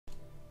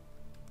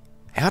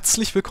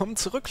Herzlich willkommen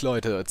zurück,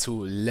 Leute,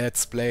 zu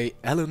Let's Play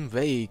Alan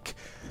Wake.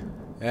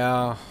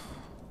 Ja,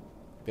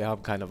 wir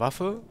haben keine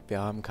Waffe, wir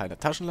haben keine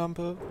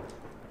Taschenlampe,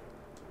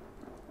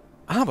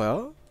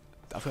 aber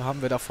dafür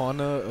haben wir da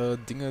vorne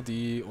Dinge,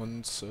 die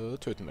uns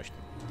töten möchten.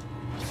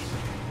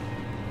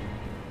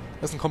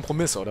 Das ist ein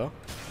Kompromiss, oder?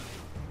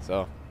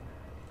 So.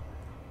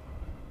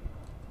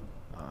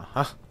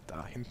 Aha,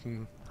 da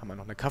hinten haben wir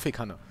noch eine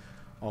Kaffeekanne.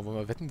 Oh, wollen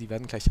wir wetten, die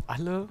werden gleich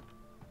alle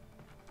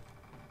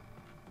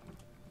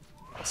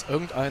aus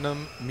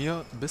irgendeinem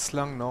mir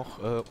bislang noch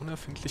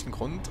unerfindlichen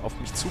Grund auf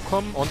mich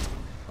zukommen und...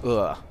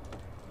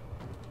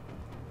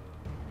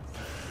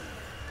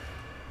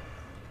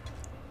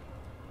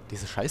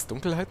 Diese scheiß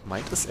Dunkelheit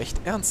meint es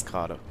echt ernst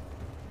gerade.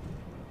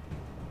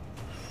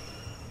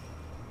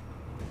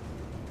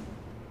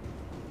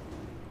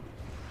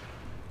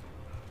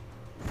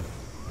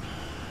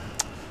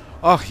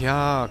 Ach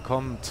ja,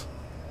 kommt.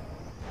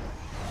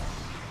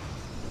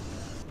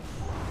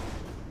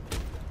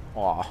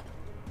 Oh.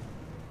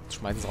 Jetzt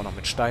schmeißen sie auch noch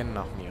mit Steinen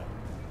nach mir.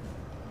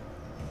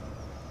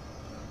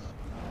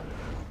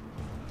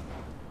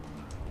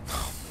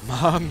 Oh,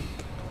 Mann.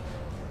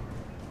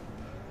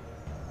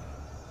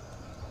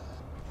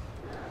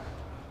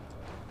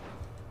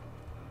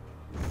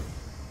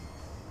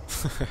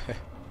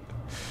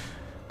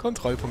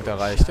 Kontrollpunkt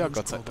erreicht, ja,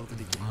 Gott sei Dank.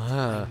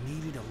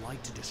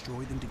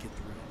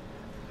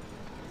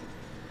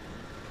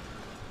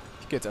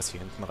 Ich gehe jetzt erst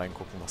hier hinten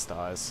reingucken, was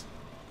da ist.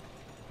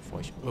 Bevor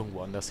ich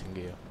irgendwo anders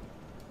hingehe.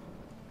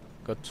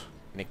 Gott,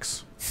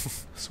 nix.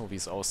 So wie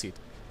es aussieht.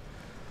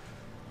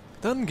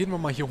 Dann gehen wir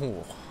mal hier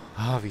hoch.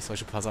 Ah, wie ich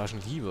solche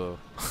Passagen liebe.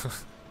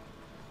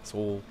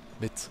 So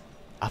mit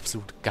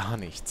absolut gar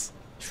nichts.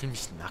 Ich fühle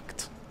mich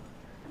nackt.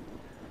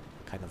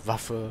 Keine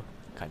Waffe,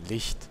 kein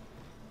Licht.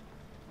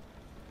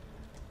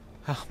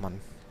 Ach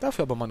Mann,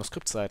 dafür aber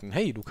Manuskriptseiten.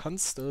 Hey, du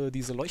kannst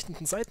diese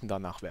leuchtenden Seiten da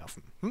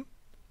nachwerfen. Hm?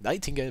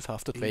 Nightingale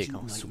verhaftet Wake.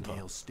 Oh, super.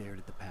 Nightingale stared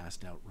at the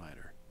passed out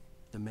rider.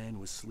 The man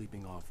was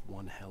sleeping off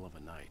one hell of a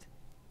night.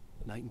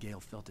 Nightingale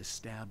felt a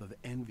stab of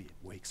envy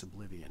at Wake's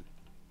oblivion,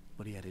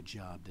 but he had a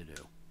job to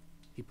do.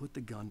 He put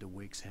the gun to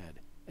Wake's head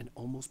and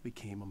almost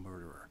became a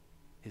murderer.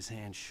 His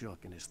hand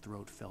shook and his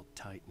throat felt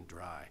tight and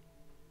dry.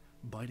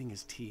 Biting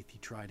his teeth, he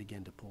tried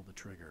again to pull the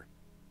trigger.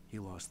 He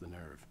lost the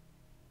nerve.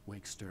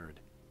 Wake stirred.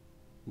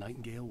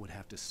 Nightingale would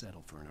have to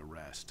settle for an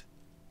arrest.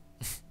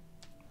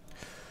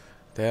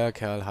 Der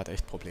Kerl hat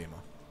echt Probleme.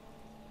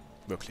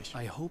 Wirklich.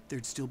 I hope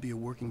there'd still be a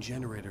working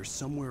generator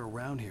somewhere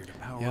around here to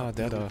power Ja, up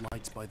der the da. old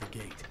lights by the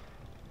gate.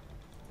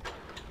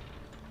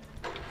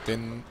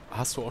 Den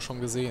hast du auch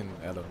schon gesehen,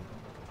 Alan.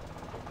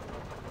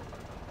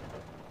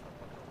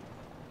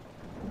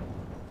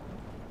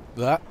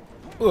 Na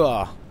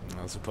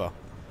super.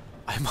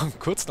 Einmal einen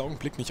kurzen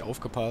Augenblick nicht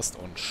aufgepasst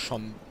und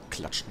schon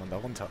klatscht man da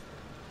runter.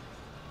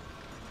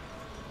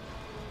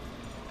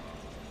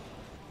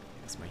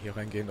 Erstmal hier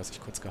reingehen, dass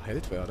ich kurz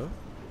geheilt werde.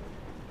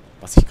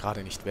 Was ich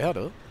gerade nicht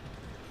werde.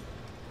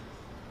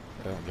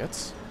 Und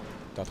jetzt?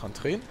 Da dran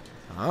drehen?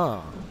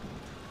 Ah.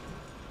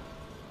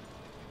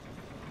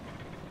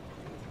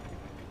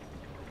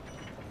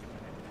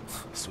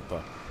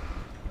 Super.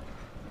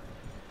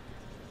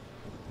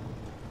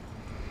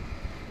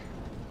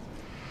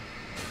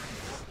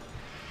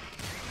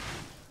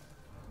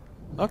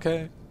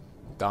 Okay.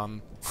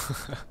 Dann.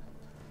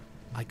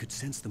 I could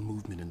sense the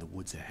movement in the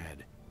woods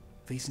ahead.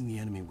 Facing the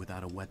enemy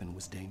without a weapon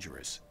was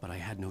dangerous, but I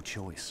had no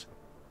choice.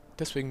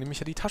 Deswegen nehme ich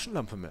ja die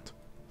Taschenlampe mit.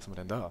 Was haben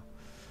wir denn da?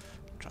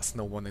 Just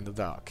no one in the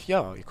dark.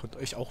 Ja, ihr könnt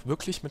euch auch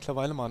wirklich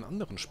mittlerweile mal einen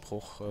anderen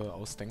Spruch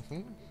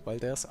ausdenken, weil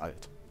der ist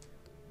alt.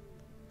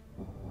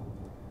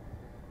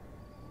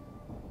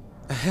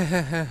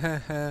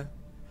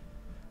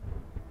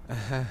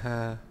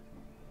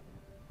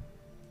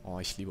 Oh,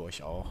 ich liebe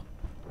euch auch.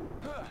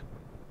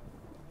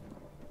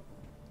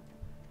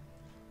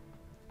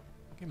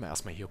 Gehen wir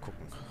erstmal hier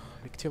gucken.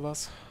 Liegt hier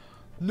was?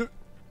 Nö.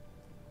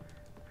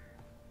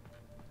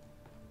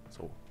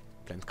 So,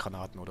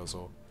 Blendgranaten oder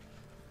so.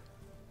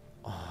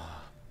 Oh.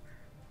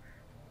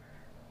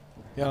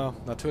 Ja,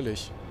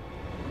 natürlich.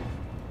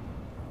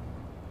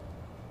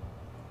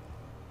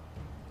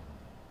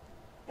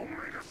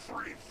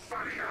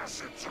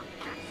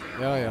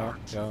 Ja, ja,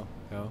 ja,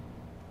 ja.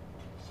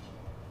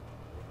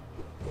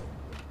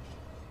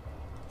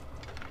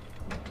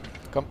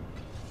 Komm.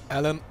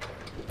 Alan.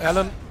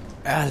 Alan.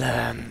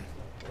 Alan.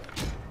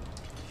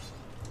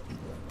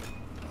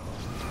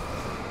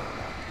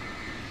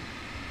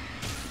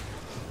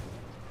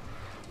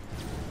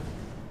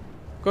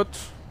 Gut.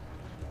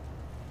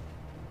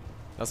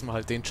 Lassen wir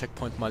halt den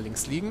Checkpoint mal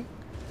links liegen.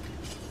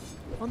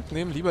 Und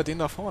nehmen lieber den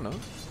da vorne.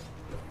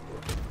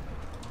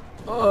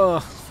 Oh.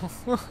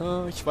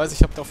 Ich weiß,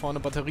 ich habe da vorne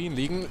Batterien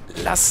liegen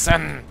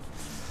lassen.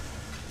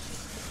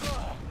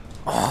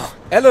 Oh,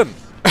 Alan!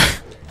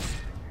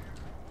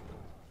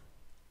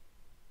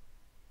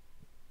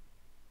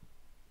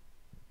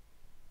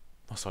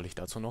 Was soll ich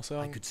dazu noch I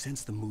sagen? could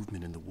sense the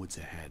movement in the woods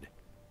ahead.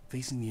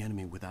 Facing the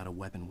enemy without a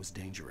weapon was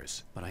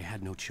dangerous, but I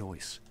had no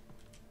choice.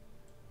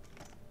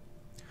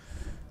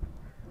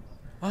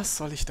 Was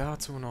soll ich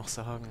dazu noch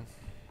sagen?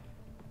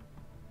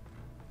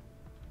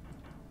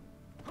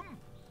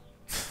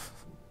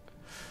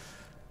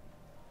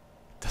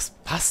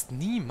 passt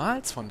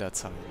niemals von der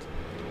Zeit.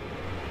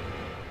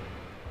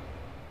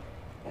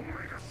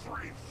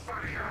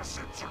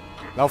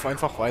 Lauf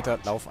einfach weiter,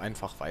 lauf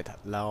einfach weiter.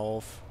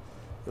 Lauf.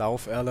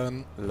 Lauf,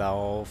 Alan.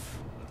 Lauf.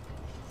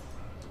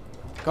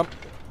 Komm.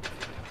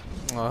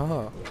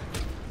 Ah.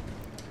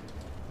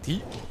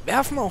 Die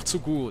werfen auch zu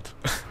gut.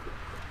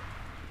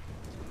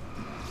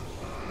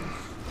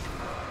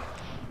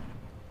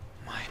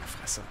 Meine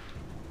Fresse.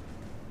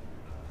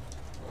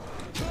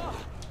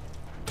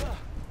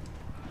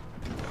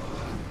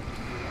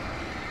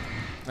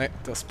 Nee,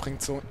 das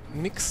bringt so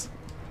nix.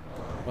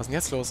 Was ist denn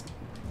jetzt los?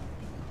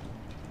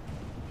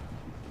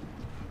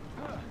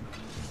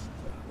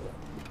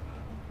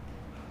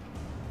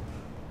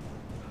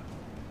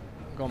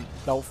 Komm,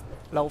 lauf,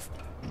 lauf.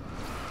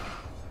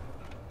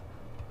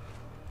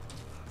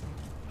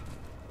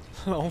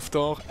 Lauf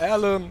doch,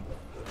 Alan!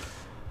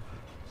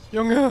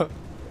 Junge!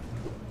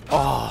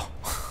 Oh!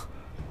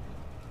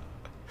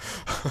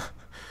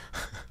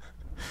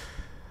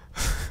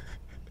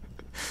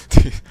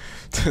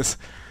 Das...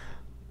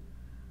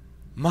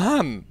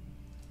 Mann!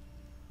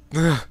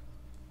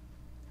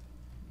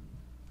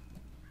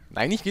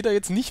 Nein, ich gehe da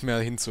jetzt nicht mehr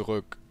hin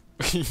zurück.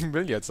 Ich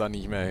will jetzt da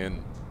nicht mehr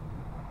hin.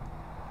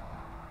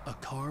 A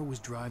car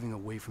was driving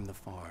away from the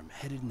farm,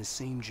 headed in the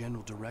same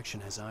general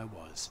direction as I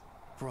was.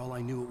 For all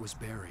I knew, it was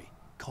Barry,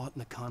 caught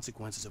in the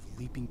consequences of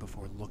leaping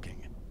before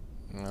looking.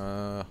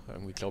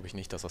 Irgendwie glaube ich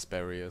nicht, dass das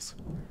Barry ist.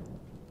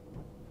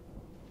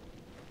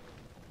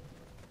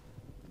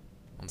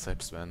 Und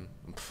selbst wenn...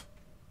 Pff,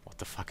 what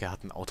the fuck, er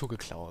hat ein Auto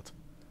geklaut.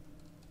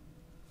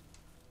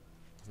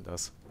 Was ist denn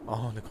das?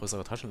 Oh, eine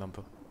größere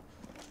Taschenlampe.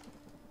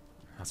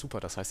 Ja, super,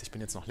 das heißt, ich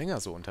bin jetzt noch länger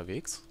so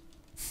unterwegs.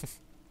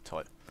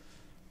 Toll.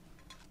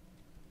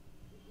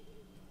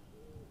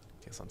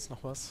 Hier sonst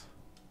noch was?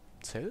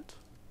 Zelt?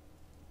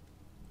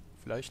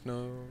 Vielleicht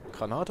eine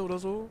Granate oder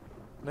so?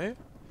 Nee?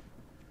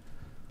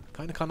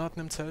 Keine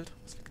Granaten im Zelt?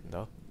 Was liegt denn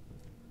da?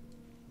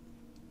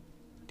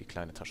 Die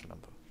kleine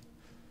Taschenlampe.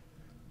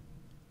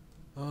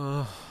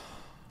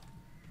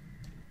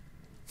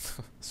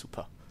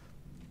 Super.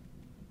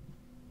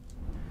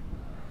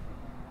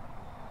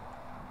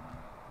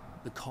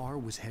 The car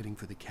was heading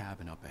for the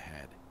cabin up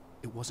ahead.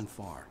 It wasn't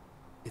far.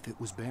 If it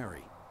was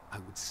Barry, I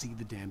would see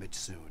the damage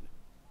soon.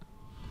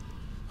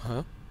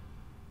 Hä?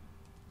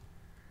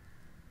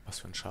 Was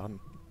für ein Schaden.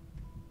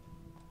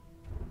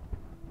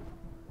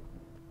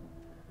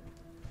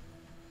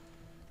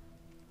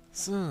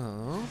 So.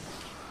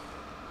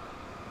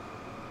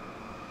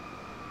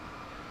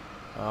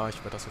 Ah, ich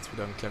werde das jetzt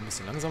wieder ein klein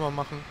bisschen langsamer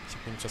machen. Ich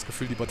habe nämlich das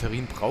Gefühl, die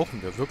Batterien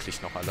brauchen wir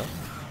wirklich noch alle.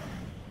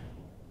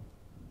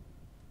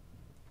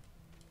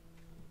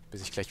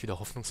 Bis ich gleich wieder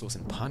hoffnungslos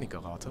in Panik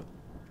gerate.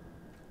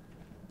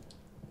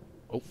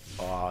 Oh,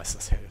 ist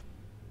das hell.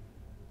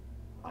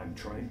 I'm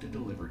trying to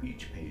deliver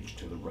each page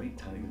to the right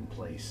time and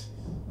place.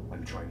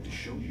 I'm trying to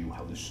show you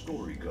how the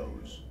story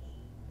goes.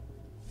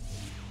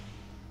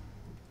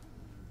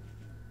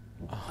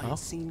 I had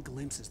seen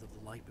glimpses of the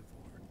light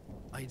before.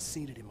 I had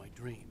seen it in my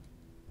dream.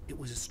 It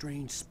was a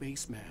strange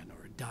spaceman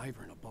or a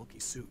diver in a bulky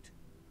suit.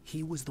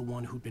 He was the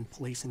one who'd been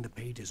placing the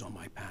pages on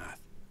my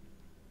path.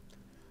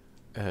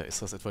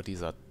 Ist das etwa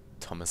dieser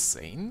Thomas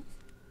Zane?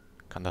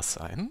 Kann das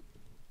sein?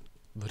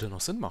 Würde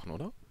noch Sinn machen,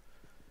 oder?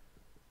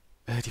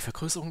 Die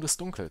Vergrößerung des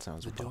Dunkels, ja,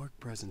 The super. dark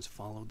presence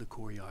followed the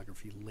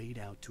choreography laid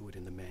out to it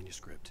in the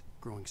manuscript,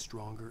 growing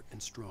stronger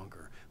and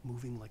stronger,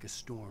 moving like a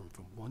storm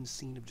from one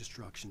scene of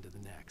destruction to the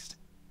next.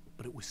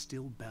 But it was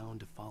still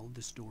bound to follow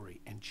the story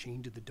and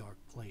chained to the dark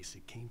place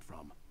it came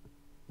from.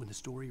 When the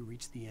story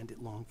reached the end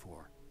it longed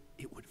for,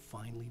 it would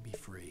finally be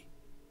free.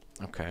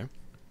 Okay.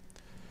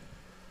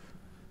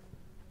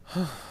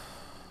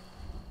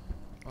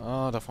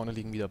 Da vorne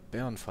liegen wieder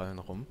Bärenfallen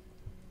rum.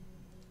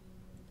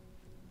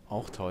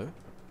 Auch toll.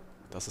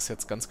 Das ist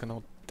jetzt ganz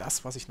genau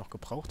das, was ich noch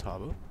gebraucht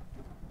habe.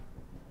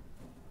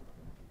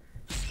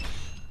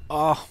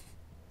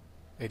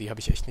 Ey, die habe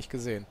ich echt nicht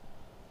gesehen.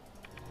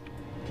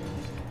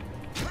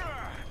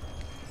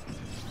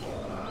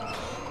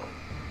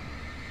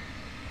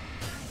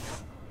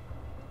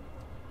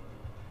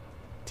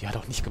 Die hat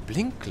auch nicht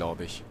geblinkt,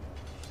 glaube ich.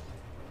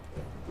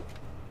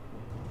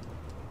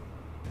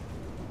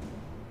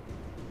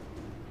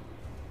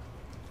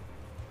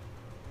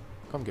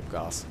 Komm, gib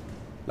Gas.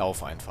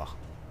 Lauf einfach.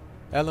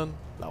 Alan,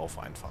 lauf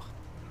einfach.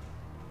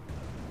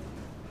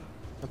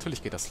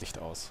 Natürlich geht das Licht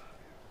aus.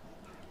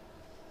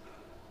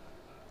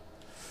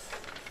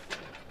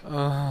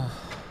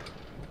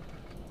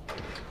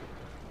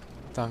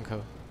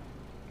 Danke.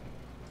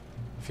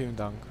 Vielen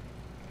Dank.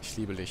 Ich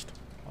liebe Licht.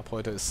 Ab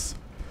heute ist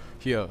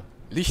hier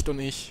Licht und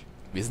ich.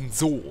 Wir sind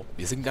so.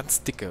 Wir sind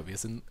ganz dicke. Wir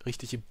sind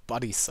richtige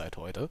Buddies seit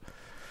heute.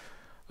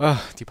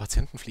 Die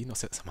Patienten fliehen aus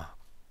der... Sag mal,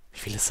 wie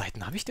viele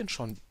Seiten habe ich denn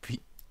schon? Wie...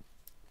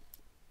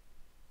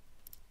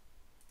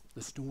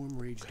 The storm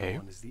raged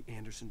on as the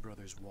Anderson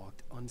brothers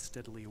walked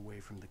unsteadily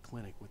away from the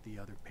clinic with the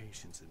other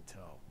patients in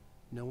tow,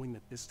 knowing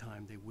that this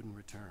time they wouldn't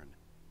return.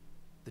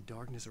 The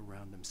darkness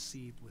around them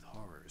seethed with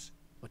horrors,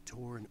 but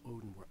Tor and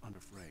Odin were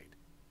unafraid.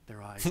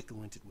 Their eyes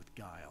glinted with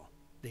guile.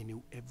 They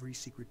knew every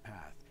secret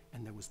path,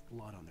 and there was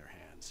blood on their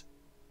hands.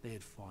 They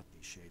had fought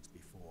these shades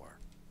before.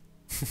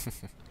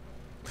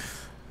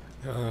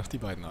 Ja, die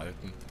beiden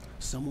Alten.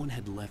 Someone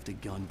had left a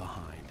gun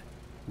behind.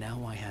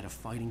 Now I had a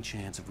fighting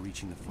chance of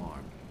reaching the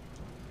farm.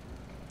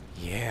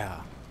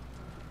 Yeah.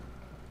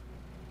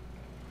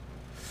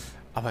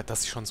 Aber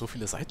dass ich schon so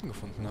viele Seiten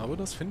gefunden habe,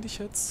 das finde ich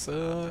jetzt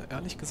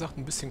ehrlich gesagt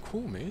ein bisschen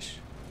komisch.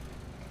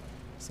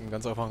 Das ist ein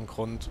ganz einfachen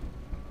Grund.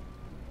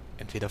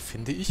 Entweder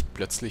finde ich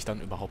plötzlich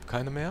dann überhaupt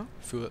keine mehr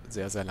für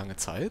sehr, sehr lange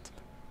Zeit.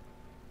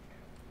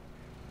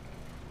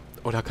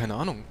 Oder keine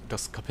Ahnung,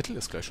 das Kapitel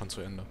ist gleich schon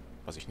zu Ende.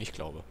 Was ich nicht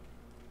glaube.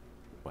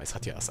 Weil es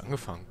hat ja erst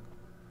angefangen.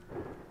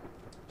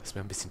 Das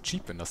wäre ein bisschen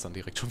cheap, wenn das dann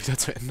direkt schon wieder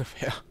zu Ende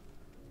wäre.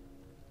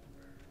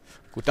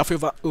 Gut,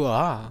 dafür war...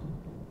 Uah.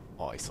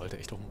 Oh, ich sollte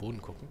echt auf den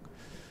Boden gucken.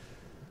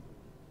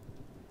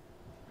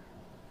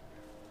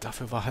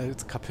 Dafür war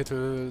halt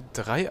Kapitel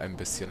 3 ein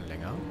bisschen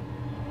länger.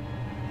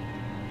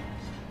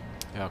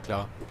 Ja,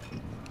 klar.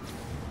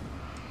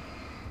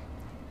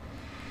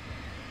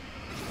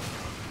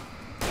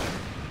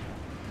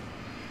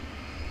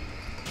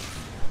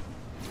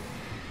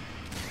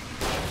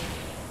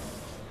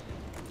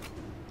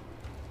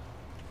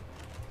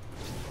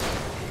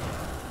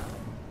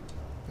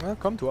 Na,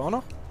 komm, du auch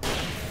noch?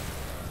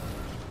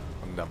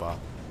 Wunderbar.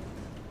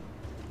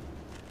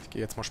 Ich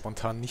gehe jetzt mal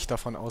spontan nicht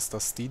davon aus,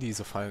 dass die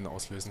diese Fallen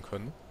auslösen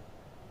können.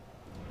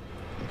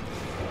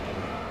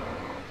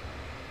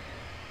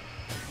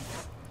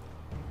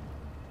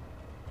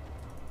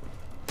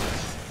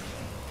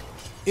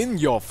 In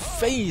your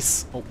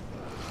face! Oh.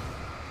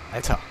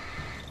 Alter.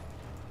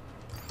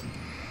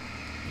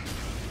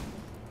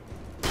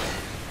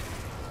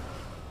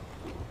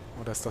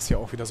 Oder ist das hier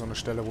auch wieder so eine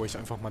Stelle, wo ich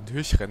einfach mal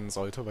durchrennen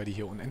sollte, weil die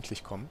hier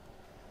unendlich kommen?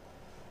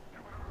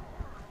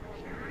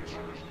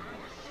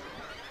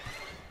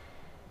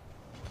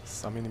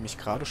 Das sah mir nämlich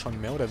gerade schon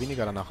mehr oder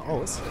weniger danach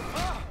aus.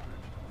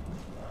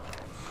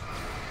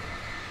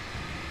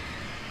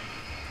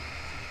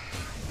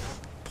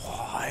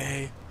 Boah,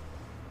 ey.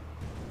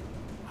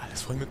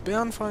 Alles voll mit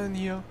Bärenfallen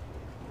hier.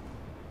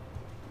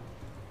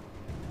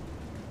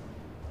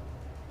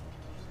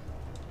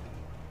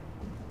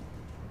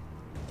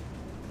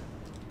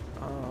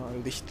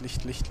 Licht,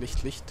 Licht, Licht,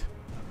 Licht, Licht.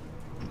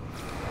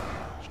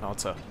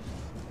 Schnauze.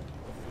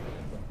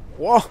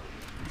 Wow.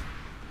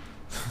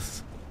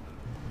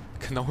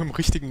 Genau im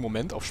richtigen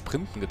Moment auf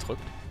Sprinten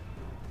gedrückt.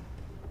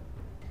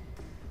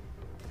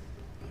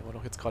 Hier war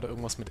doch jetzt gerade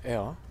irgendwas mit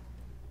R.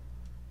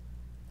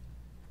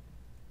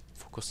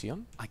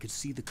 Fokussieren? I could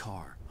see the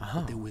car, Aha.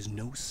 but there was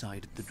no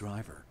sight of the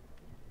driver.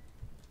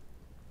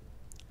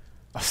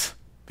 Was?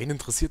 Wen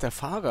interessiert der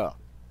Fahrer?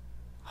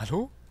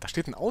 Hallo? Da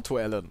steht ein Auto,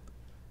 Alan.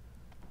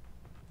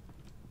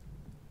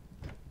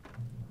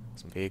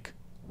 Aus dem Weg.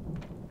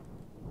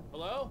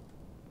 Hello?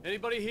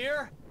 Anybody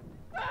here?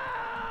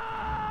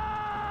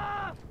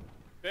 Ah!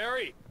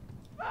 Barry!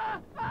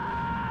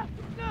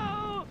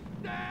 No!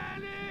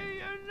 Danny,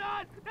 you're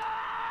not!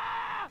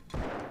 Ah!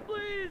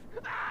 Please!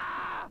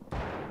 Ah!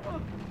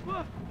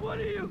 What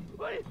are you?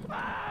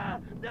 Ah!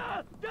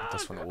 No! No!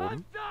 Das von oben?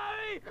 I'm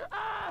sorry!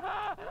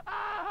 Ah!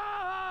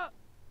 Ah!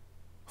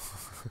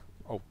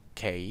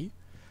 Okay.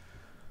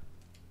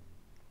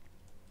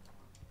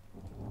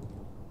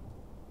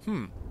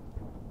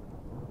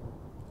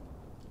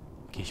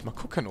 Gehe ich mal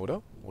gucken,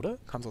 oder? Oder?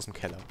 Kam es aus dem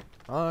Keller?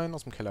 Nein,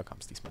 aus dem Keller kam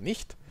es diesmal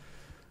nicht.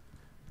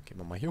 Gehen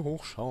wir mal hier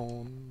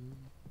hochschauen.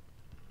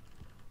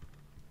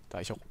 Da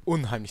ich auch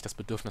unheimlich das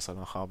Bedürfnis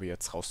danach habe,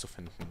 jetzt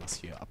rauszufinden, was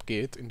hier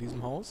abgeht in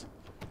diesem Haus.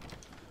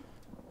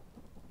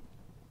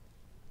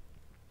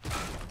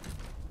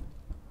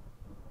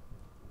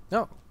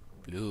 Ja,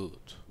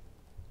 Blut.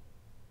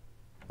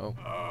 Oh.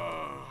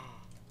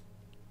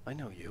 I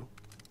know you.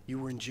 You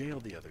were in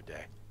jail the other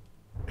day.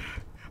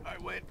 I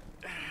went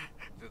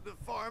to the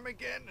farm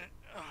again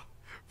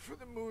for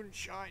the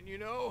moonshine, you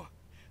know.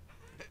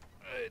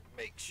 It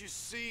makes you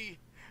see.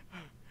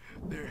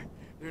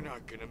 They're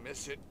not gonna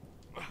miss it.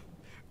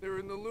 They're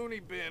in the loony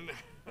bin.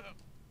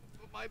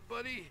 But my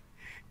buddy,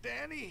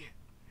 Danny,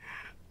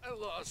 I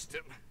lost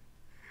him.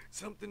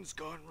 Something's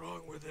gone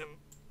wrong with him.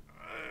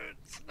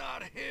 It's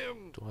not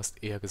him. Du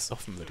hast eher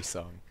gesoffen, würde ich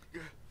sagen.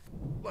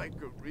 Like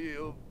a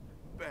real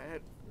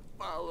bad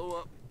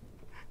follow-up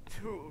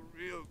to a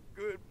real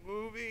good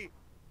movie.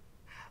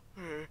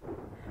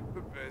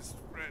 The best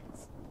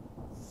friend's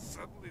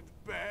suddenly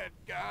the bad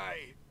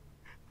guy.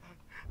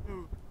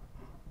 Who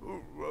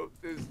wrote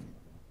this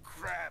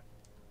crap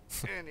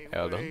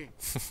anyway?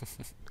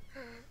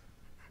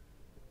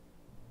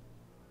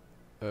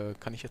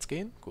 Kann ich jetzt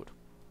gehen? Gut.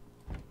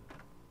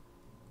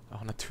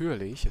 Ach,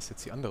 natürlich ist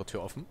jetzt die andere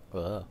Tür offen.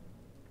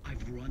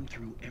 I've run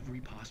through every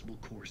possible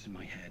course in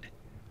my head.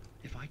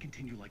 If I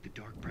continue like the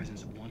Dark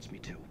Presence wants me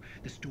to,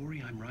 the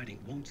story I'm writing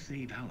won't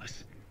save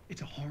Alice.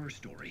 It's a horror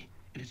story,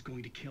 and it's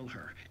going to kill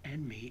her,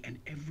 and me, and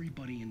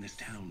everybody in this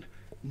town.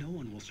 No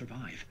one will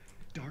survive.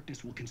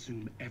 Darkness will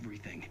consume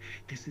everything.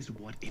 This is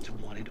what it's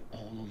wanted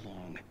all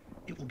along.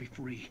 It will be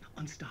free,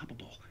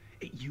 unstoppable.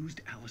 It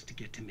used Alice to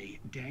get to me,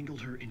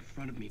 dangled her in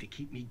front of me to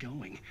keep me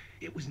going.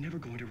 It was never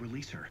going to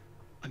release her.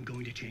 I'm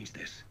going to change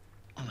this.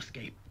 I'll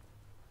escape.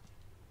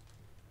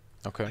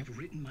 Okay. I've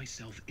written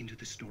myself into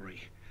the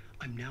story.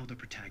 I'm now the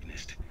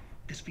protagonist.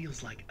 This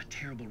feels like a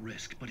terrible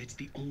risk, but it's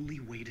the only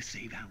way to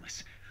save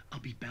Alice. I'll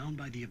be bound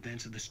by the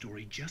events of the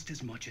story just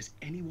as much as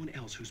anyone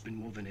else who's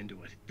been woven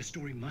into it. The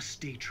story must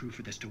stay true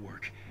for this to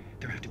work.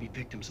 There have to be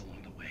victims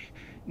along the way,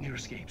 near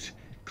escapes,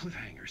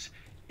 cliffhangers.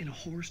 In a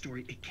horror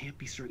story, it can't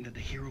be certain that the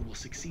hero will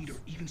succeed or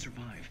even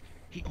survive.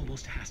 He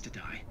almost has to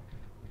die.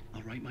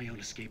 I'll write my own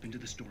escape into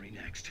the story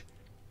next.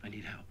 I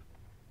need help.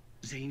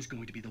 Zane's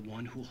going to be the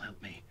one who'll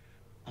help me.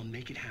 I'll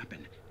make it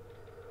happen.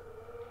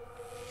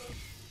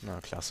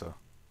 Na, klasse.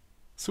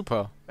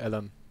 Super,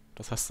 Alan.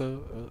 Das hast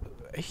du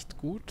echt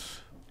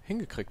gut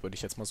hingekriegt, würde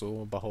ich jetzt mal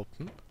so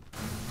behaupten.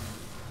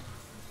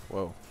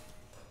 Wow.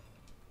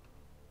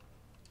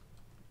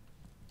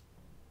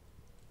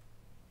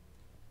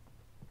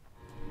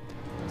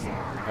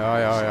 Ja,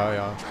 ja, ja,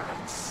 ja.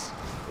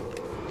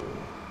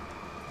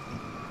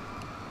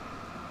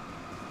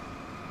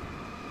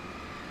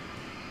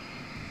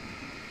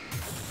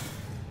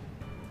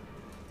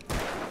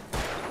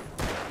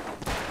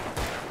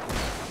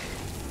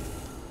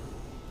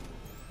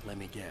 Let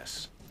me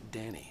guess.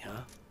 Danny,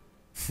 huh?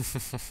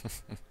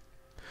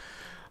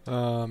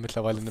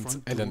 Mittlerweile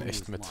nimmt Alan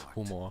echt mit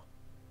Humor.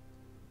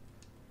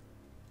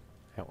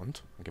 Ja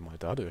und? Dann geh mal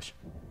da durch.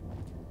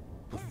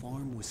 The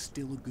farm was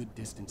still a good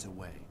distance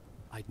away.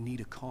 I'd need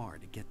a car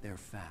to get there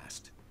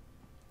fast.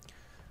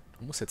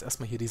 Du musst jetzt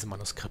erstmal hier diese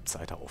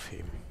Manuskriptseite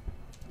aufheben.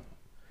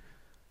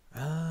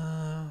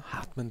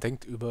 Hartman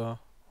denkt über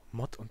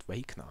Mott und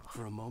Wake nach.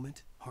 For a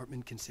moment,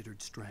 Hartman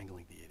considered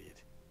strangling the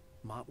idiot.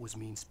 Mott was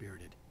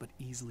mean-spirited, but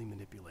easily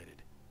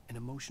manipulated. An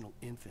emotional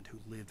infant who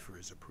lived for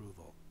his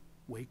approval.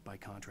 Wake, by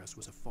contrast,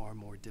 was a far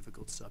more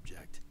difficult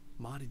subject.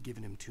 Mott had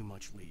given him too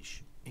much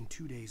leash. In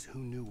 2 days, who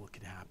knew what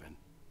could happen?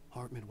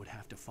 Hartman would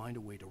have to find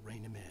a way to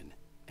rein him in,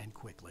 and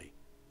quickly.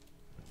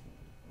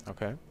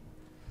 Okay.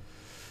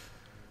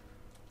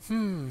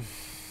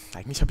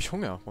 Eigentlich habe ich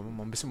Hunger. Wollen wir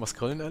mal ein bisschen was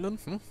grillen, Alan?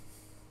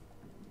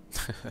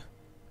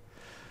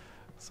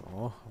 So,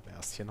 aber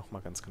erst hier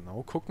nochmal ganz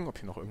genau gucken, ob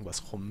hier noch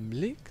irgendwas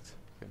rumliegt.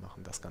 Wir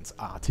machen das ganz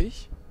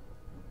artig.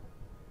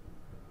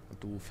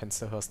 Und du,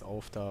 Fenster, hörst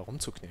auf, da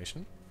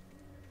rumzuknirschen.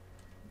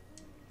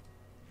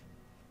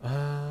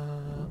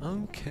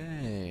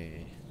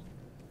 Okay.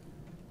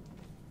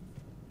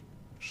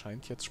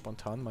 Scheint jetzt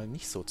spontan mal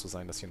nicht so zu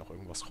sein, dass hier noch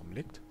irgendwas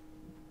rumliegt.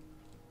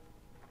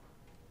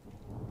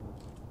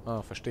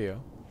 Ah, verstehe.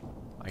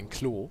 Ein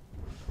Klo.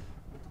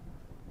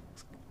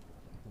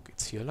 Wo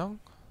geht's hier lang?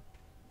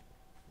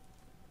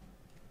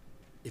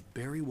 If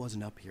Barry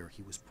wasn't up here,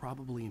 he was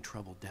probably in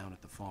trouble down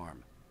at the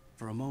farm.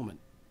 For a moment,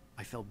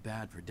 I felt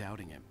bad for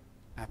doubting him.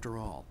 After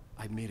all,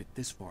 I made it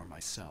this far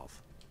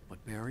myself.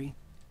 But Barry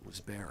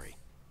was Barry.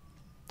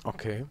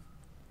 Okay.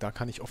 Da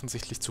kann ich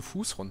offensichtlich zu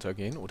Fuß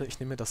runtergehen. Oder ich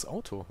nehme mir das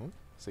Auto.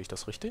 Sehe ich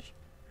das richtig?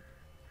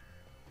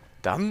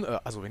 Dann,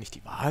 also wenn ich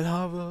die Wahl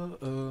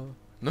habe,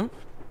 ne?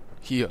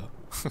 Hier.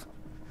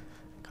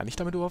 Kann ich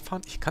damit überhaupt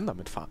fahren? Ich kann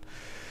damit fahren.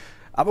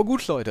 Aber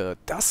gut, Leute,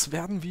 das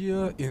werden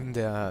wir in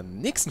der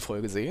nächsten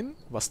Folge sehen,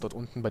 was dort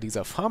unten bei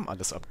dieser Farm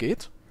alles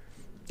abgeht.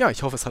 Ja,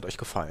 ich hoffe, es hat euch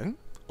gefallen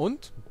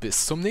und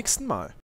bis zum nächsten Mal.